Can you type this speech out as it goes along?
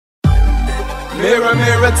Mirror,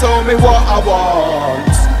 mirror, tell me what I want.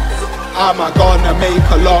 Am I gonna make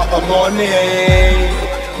a lot of money?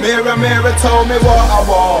 Mirror, mirror, tell me what I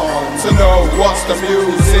want. To know what's the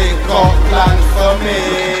music got planned for me.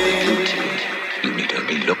 You need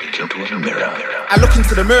only look into a mirror. I look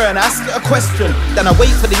into the mirror and ask it a question, then I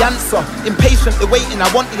wait for the answer. Impatiently waiting, I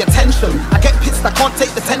want the attention. I get pissed, I can't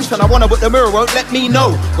take the tension. I wanna, but the mirror won't let me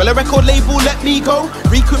know. Will a record label let me go?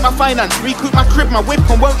 Recoup my finance, recoup my crib, my whip,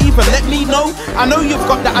 and won't even let me know. I know you've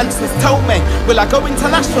got the answers, tell me. Will I go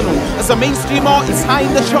international as a mainstream artist high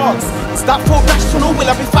in the charts? Is that thought rational?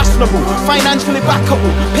 Will I be fashionable, financially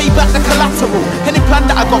backable, pay back the collateral? Any plan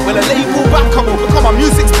that I got, will a label backable? Because my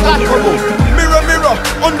music's blackable. Mirror, mirror,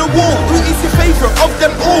 on the wall, who is your favourite of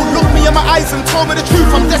them all? Look me in my eyes and tell me the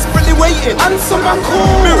truth, I'm desperately waiting. Answer my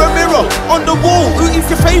call. Mirror, mirror, on the wall, who is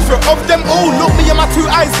your favourite of them all? Look me in my two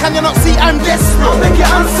eyes, can you not see I'm desperate? Make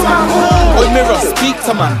it answer my call. Oh mirror, speak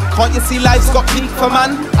to man, can't you see life's got peak for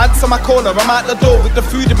man? Answer my caller, I'm out the door with the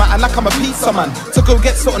food in my hand like I'm a pizza man. To go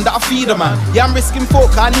get something that I feed a man. Yeah, I'm risking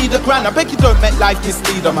fork, I need a grand. I beg you don't make life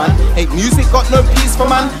mislead a man. Ain't music got no peace for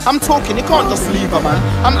man? I'm talking, you can't just leave a man.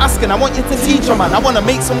 I'm asking, I want you to teach a man. I wanna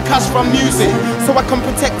make some cash from music, so I can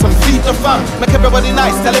protect and feed the fam. Make everybody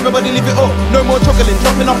nice, tell everybody live it up. No more juggling,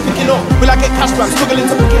 dropping off, picking up. Will I get cash from struggling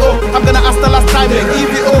to pick it up? I'm gonna ask the last time, then give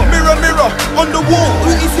it up. Mirror, mirror, on the wall,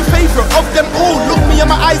 who is your favourite of them all? Look me in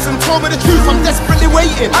my eyes and tell me the truth, I'm desperately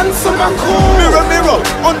waiting. Answer my call. Mirror, mirror,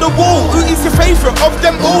 on the wall, who is your favourite of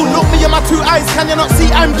them all? Look me in my two eyes, can you not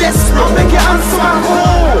see I'm desperate? Make it answer my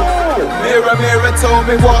call. Mirror, mirror, tell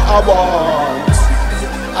me what I want.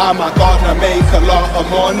 Am I gonna make a lot of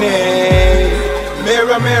money?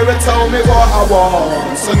 Mirror, mirror, tell me what I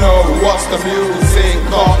want. So know what's the music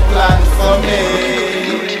got planned for me.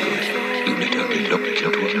 You need only look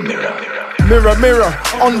into a mirror. Mirror, mirror,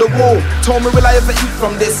 on the wall, tell me will I ever eat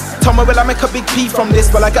from this? Tell me will I make a big P from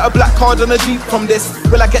this? Will I get a black card and a Jeep from this?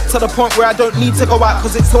 Will I get to the point where I don't need to go out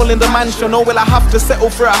cause it's all in the mansion? Or will I have to settle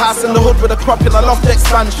for a house in the hood with a crop in a loft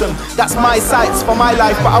expansion? That's my sights for my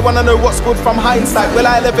life, but I wanna know what's good from hindsight. Will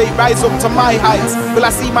I elevate, rise up to my heights? Will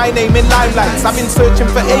I see my name in limelights? I've been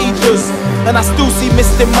searching for ages, and I still see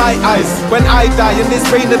mist in my eyes. When I die and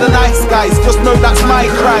it's rain in the night skies, just know that's my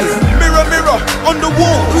cries. Mirror, mirror, on the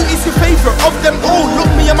wall, who is your favourite of them all? Look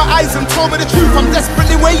me in my eyes and tell me the truth, I'm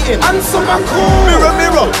desperately waiting. Answer my call. Mirror,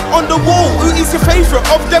 mirror, on the wall, who is your favourite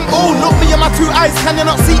of them all? Look me in my two eyes, can you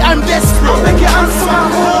not see I'm desperate? Make it answer my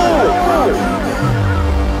call.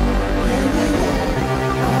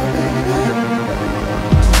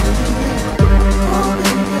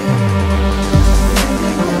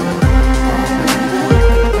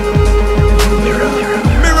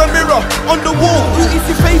 On the wall, who is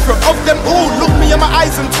your favourite of them all? Look me in my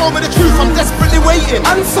eyes and tell me the truth, I'm desperately waiting.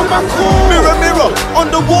 Answer my call. Mirror, mirror, on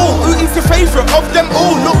the wall, who is your favourite of them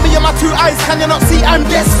all? Look me in my two eyes, can you not see I'm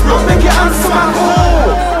desperate? Make it answer my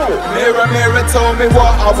call. Mirror, mirror, tell me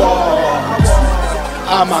what I want.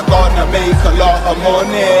 Am I gonna make a lot of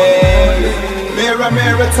money? Mirror,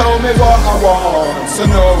 mirror, tell me what I want. So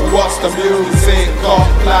know what's the music got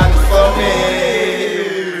planned for me.